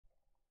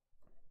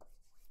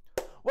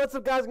What's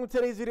up, guys? In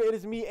today's video, it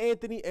is me,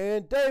 Anthony,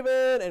 and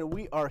David, and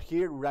we are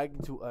here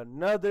reacting to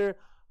another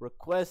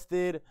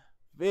requested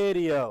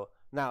video.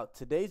 Now,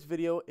 today's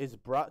video is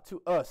brought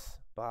to us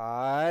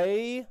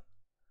by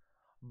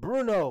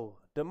Bruno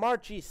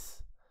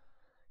DeMarchis.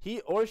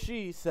 He or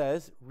she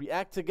says,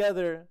 react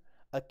together,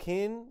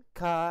 Akin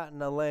Ka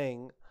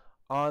Nalang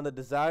on the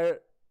Desire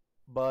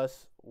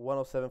bus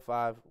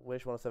 1075,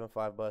 Wish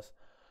 1075 bus.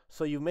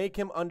 So you make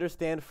him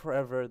understand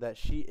forever that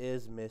she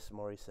is Miss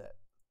Morissette.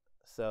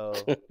 So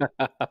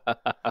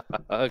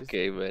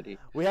okay, buddy.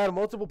 We had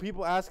multiple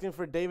people asking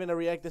for David to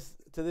react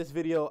to this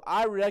video.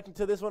 I reacted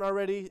to this one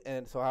already,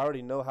 and so I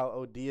already know how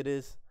OD it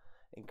is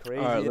and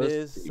crazy it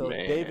is. So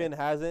David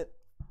hasn't.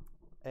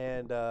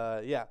 And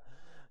yeah,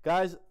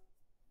 guys,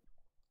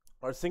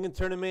 our singing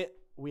tournament,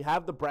 we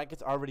have the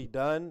brackets already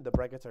done. The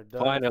brackets are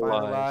done,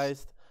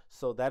 finalized.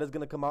 So that is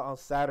gonna come out on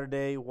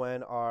Saturday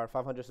when our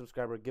 500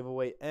 subscriber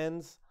giveaway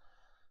ends.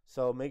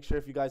 So make sure,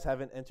 if you guys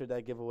haven't entered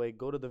that giveaway,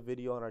 go to the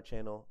video on our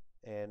channel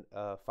and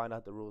find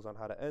out the rules on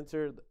how to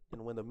enter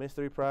and win the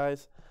mystery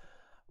prize.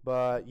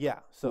 But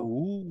yeah,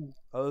 so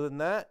other than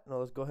that,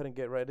 let's go ahead and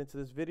get right into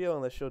this video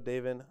and let's show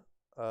David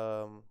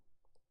Morissette's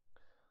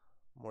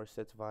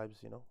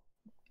vibes, you know.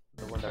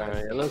 The one that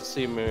Alright, let's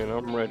see, man.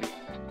 I'm ready.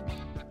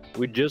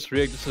 We just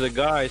reacted to the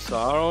guy, so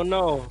I don't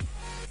know.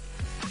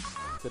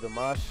 To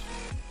Damash.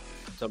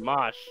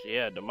 Damash,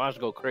 yeah, Damash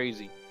go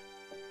crazy.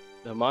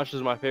 Damash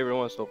is my favorite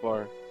one so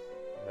far.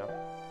 Yeah.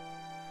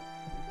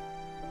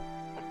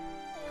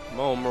 Come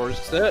on,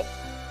 Morissette.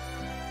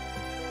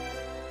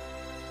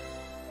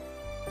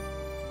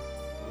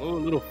 Ooh,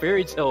 little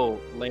fairy tale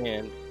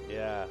land.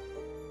 Yeah.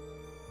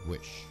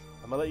 Wish.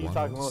 I'm gonna let you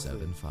talk mostly.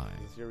 175.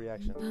 It's your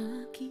reaction.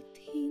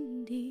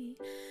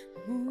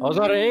 Oh, it's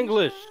not in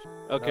English.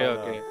 Okay,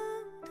 okay.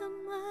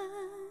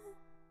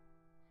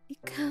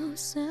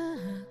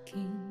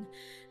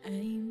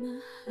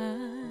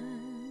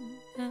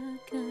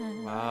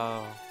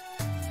 Wow.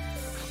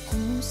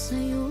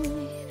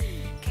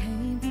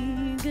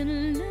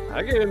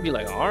 I could even be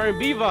like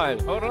R&B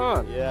vibes. Hold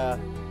on. Yeah.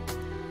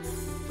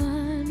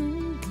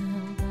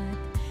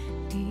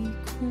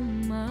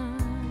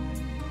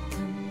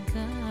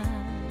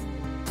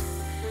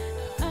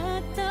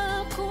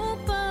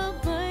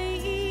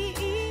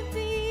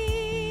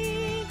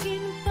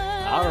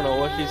 I don't know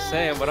what she's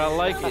saying, but I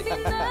like it.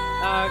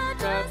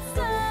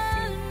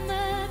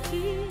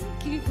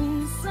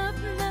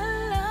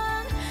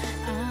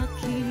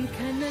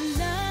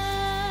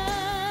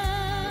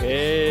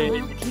 Hey.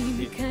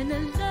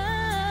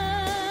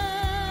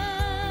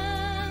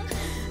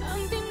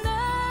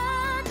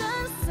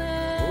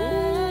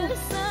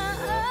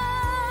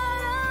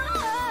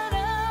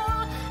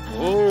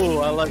 Ooh,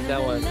 I like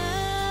that one.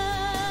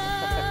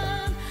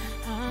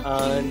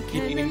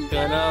 Akin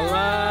ka na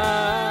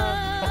lang.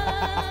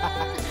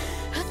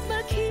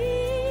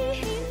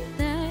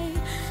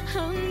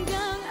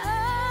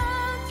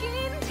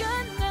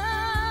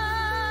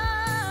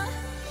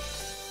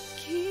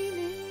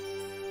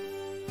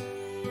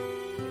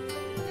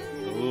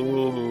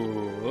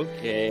 Ooh,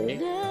 okay. And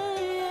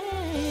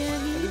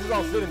this is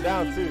all sitting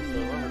down too, so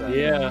remember that.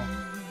 Yeah.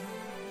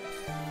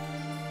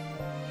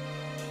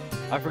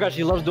 I forgot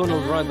she loves doing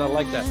those runs. I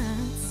like that.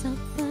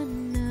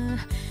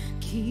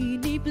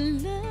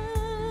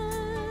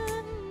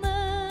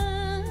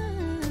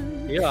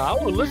 Yeah, I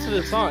would listen to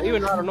this song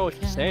even though I don't know what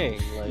she's saying.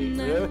 Like,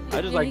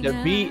 I just like the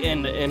beat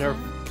and her,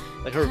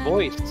 like her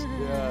voice.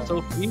 Yeah.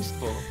 So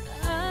peaceful.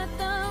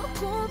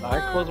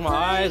 I close my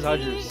eyes, I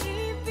just.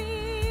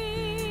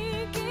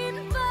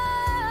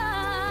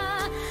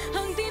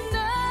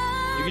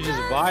 You can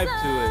just vibe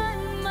to it.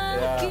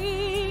 Yeah.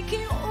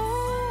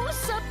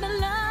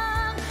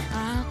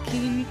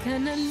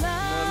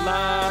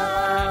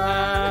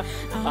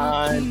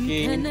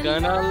 Akin ka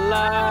na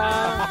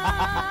lang.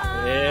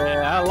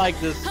 Yeah, I like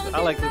this song.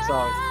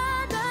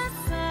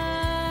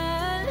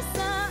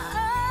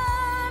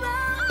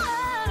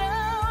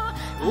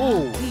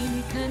 Ooh,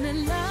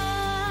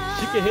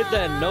 she can hit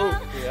that note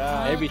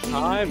every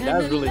time.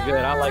 That's really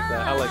good. I like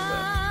that. I like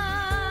that.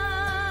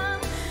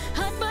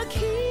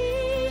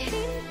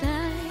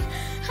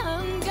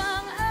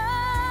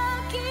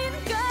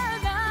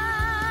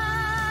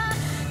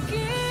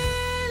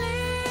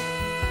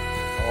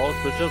 Oh,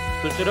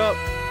 switch it up.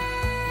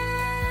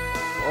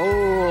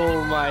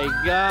 Oh my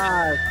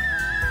God.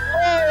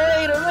 Oh,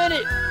 wait a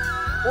minute.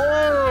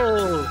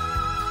 Whoa.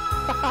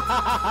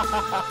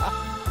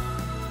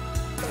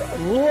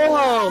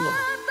 Whoa.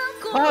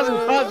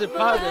 Pause it.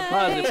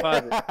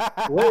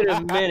 Wait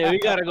a minute. We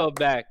gotta go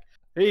back.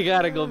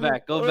 Go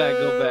back.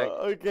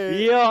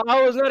 Okay. Yo,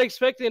 I was not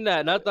expecting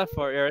that. Not that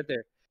far. Right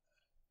there.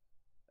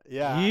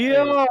 Yeah.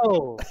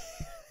 Yo.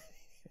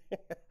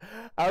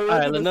 I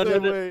read the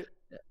same way.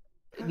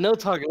 No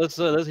talking. Let's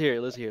hear it.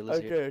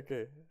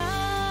 Okay.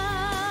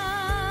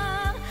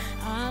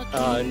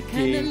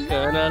 Akin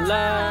ka na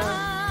lang.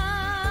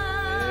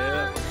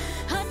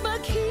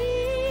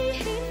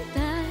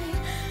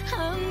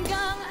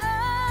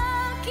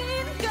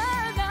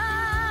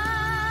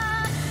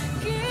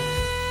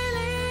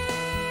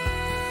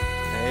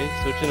 Okay,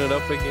 switching it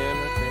up again.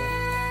 Okay,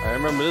 I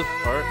remember this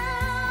part.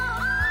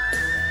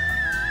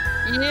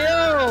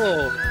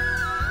 Yo,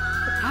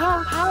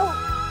 how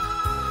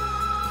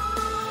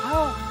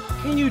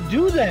can you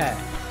do that?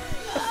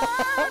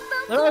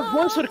 Her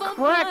voice would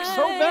crack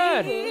so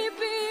bad.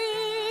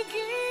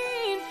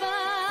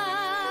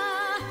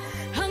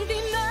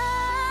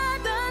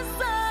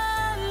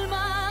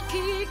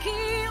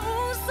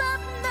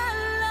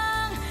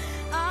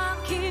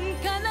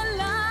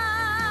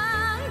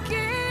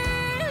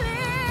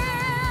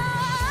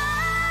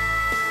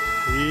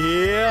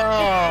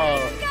 Yeah.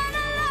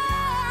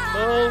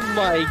 Oh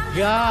my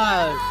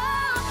God.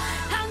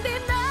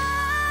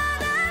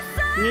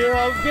 Yeah,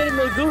 I'm getting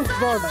the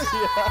goosebumps.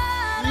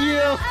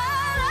 Yeah.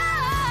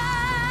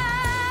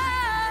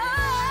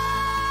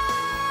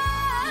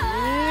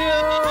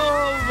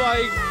 Oh my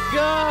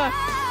God.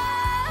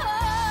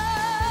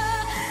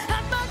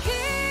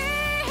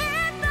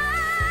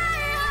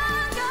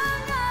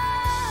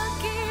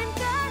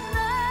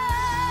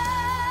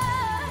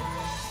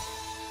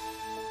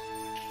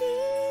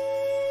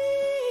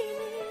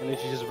 And then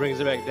she just brings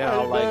it back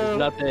down like it's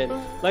nothing.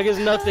 Like it's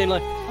nothing.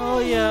 Like, oh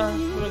yeah,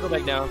 I'm gonna go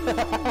back down.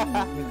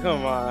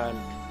 Come on.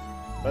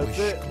 That's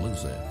it.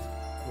 Exclusive.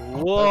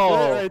 Whoa.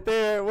 That's it right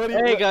there. What do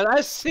you? Hey guys,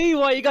 I see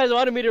why you guys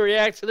wanted me to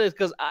react to this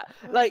because I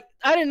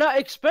did not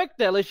expect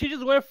that. Like she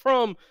just went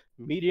from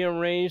medium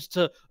range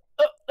to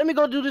let me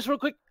go do this real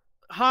quick.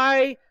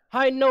 High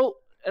note,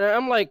 and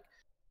I'm like,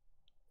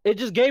 it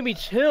just gave me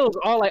chills,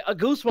 all like a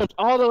goosebumps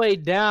all the way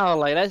down.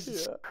 Like that's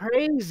just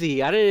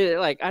crazy. I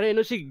didn't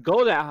know she could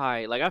go that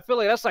high. Like I feel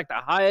like that's like the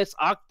highest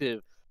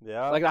octave.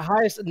 Yeah. Like the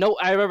highest note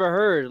I've ever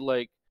heard.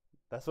 Like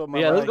that's what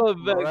let's go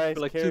back Mariah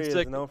for like Carey 2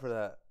 seconds. is known for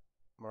that.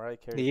 Mariah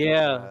Carey.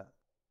 Yeah. That.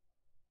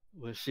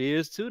 Well, she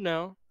is too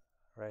now.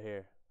 Right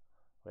here.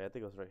 Wait, I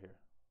think it was right here.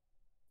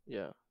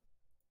 Yeah.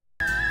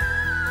 Oh,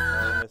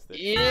 I missed it.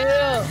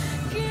 Yeah.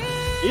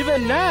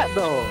 Even that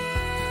though.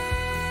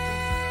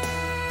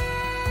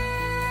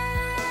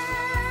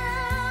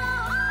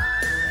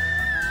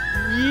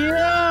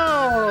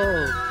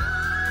 Yo.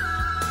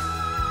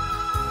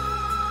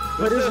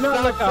 But it's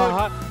not like a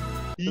hot.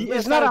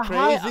 It's not a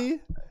crazy.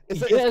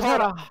 It's it's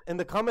called, not a. in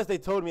the comments they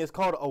told me it's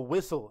called a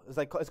whistle.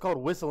 It's called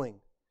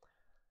whistling.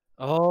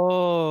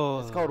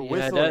 Oh, it's called yeah,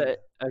 whistling.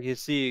 I can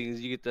see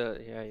you get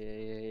the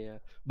yeah.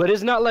 But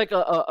it's not like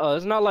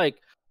it's not like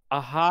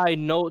a high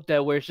note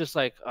that where it's just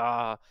like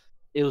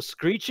it was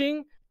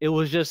screeching. It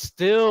was just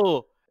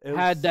still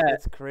had that.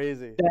 It's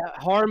crazy. That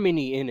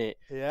harmony in it.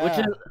 Yeah. Which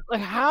is like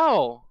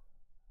how.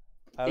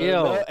 I don't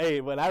know. Hey,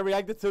 when I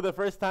reacted to the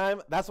first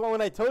time, that's why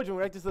when I told you we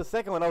reacted to the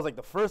second one, I was like,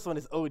 the first one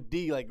is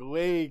OD, like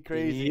way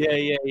crazy.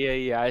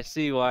 Yeah. I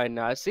see why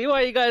now. I see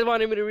why you guys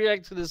wanted me to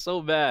react to this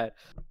so bad.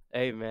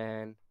 Hey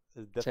man,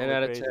 10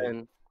 out of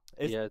 10.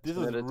 This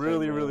is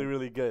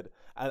really good.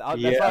 That's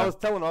why I was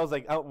telling. I was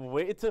like,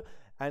 wait till.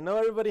 I know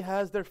everybody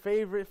has their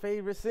favorite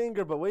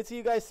singer, but wait till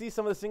you guys see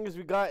some of the singers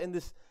we got in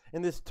this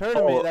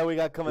tournament that we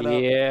got coming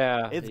up.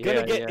 Yeah, it's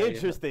gonna get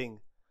interesting.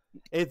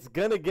 It's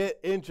gonna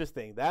get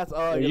interesting. That's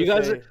all. You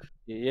guys say.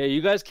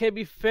 You guys can't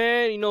be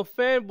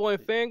fanboy,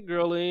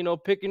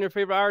 fangirl, picking your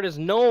favorite artist,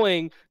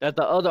 knowing that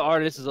the other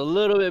artist is a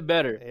little bit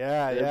better.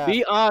 Yeah.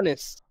 Be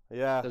honest.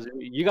 Yeah. Because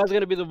you guys are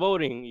gonna be the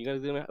voting. We're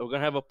gonna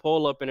have a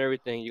poll up and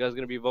everything. You guys are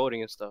gonna be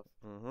voting and stuff.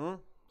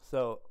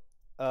 So,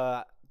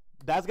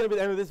 that's gonna be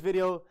the end of this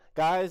video,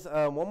 guys.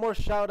 One more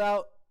shout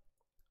out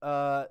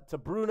to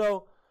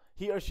Bruno.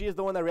 He or she is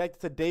the one that reacted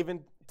to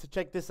David to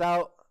check this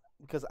out.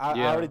 Because I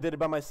already did it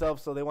by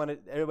myself, so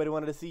everybody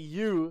wanted to see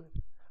you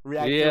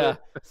react to it.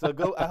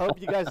 So I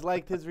hope you guys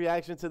liked his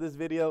reaction to this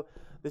video.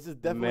 This is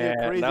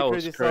definitely a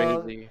crazy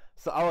song.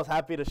 So I was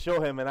happy to show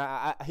him, and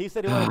he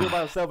said he wanted to do it by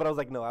himself, but I was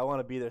like, no, I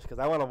want to be there because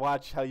I want to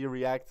watch how you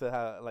react to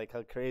how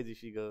crazy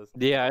she goes.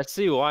 Yeah, I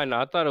see why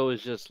not. I thought it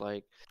was just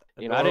like,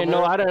 I didn't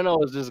know it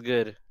was this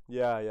good.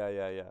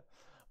 Yeah.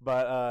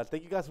 But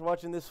thank you guys for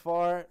watching this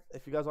far.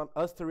 If you guys want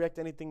us to react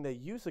to anything that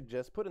you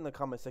suggest, put it in the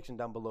comment section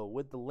down below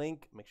with the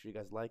link. Make sure you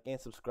guys like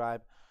and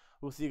subscribe.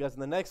 We'll see you guys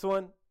in the next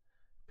one.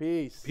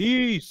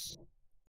 Peace.